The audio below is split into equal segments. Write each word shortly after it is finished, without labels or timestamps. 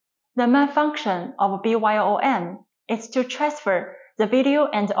The main function of BYOM is to transfer the video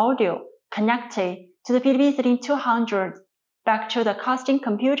and audio connected to the PDB-3200 back to the casting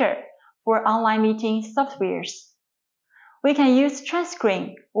computer for online meeting softwares. We can use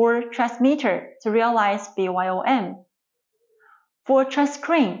tranScreen or transmitter to realize BYOM. For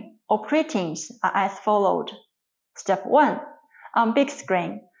tranScreen, operatings are as followed. Step 1. On big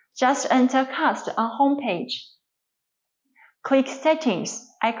screen, just enter Cast on home page. Click Settings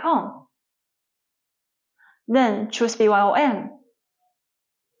icon. Then choose BYOM.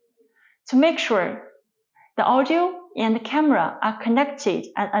 To make sure the audio and the camera are connected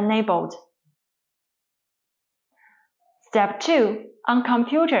and enabled. Step 2. On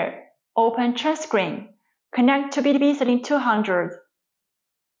computer, open tranScreen. Connect to PDB-3200.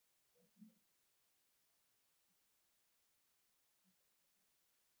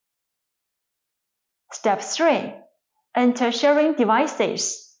 Step 3. Enter sharing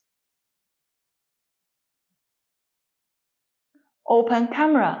devices. Open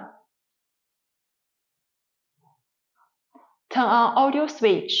camera. Turn on audio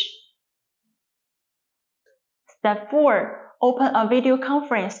switch. Step 4. Open a video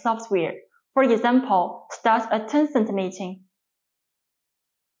conference software. For example, start a Tencent meeting.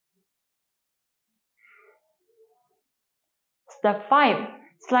 Step 5.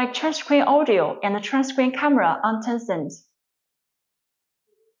 Select tranScreen audio and tranScreen camera on Tencent.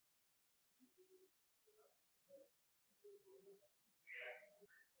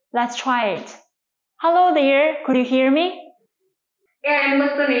 Let's try it. Hello there, could you hear me? Yeah, I'm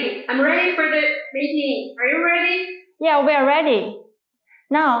listening. I'm ready for the meeting. Are you ready? Yeah, we are ready.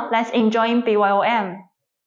 Now let's enjoy BYOM.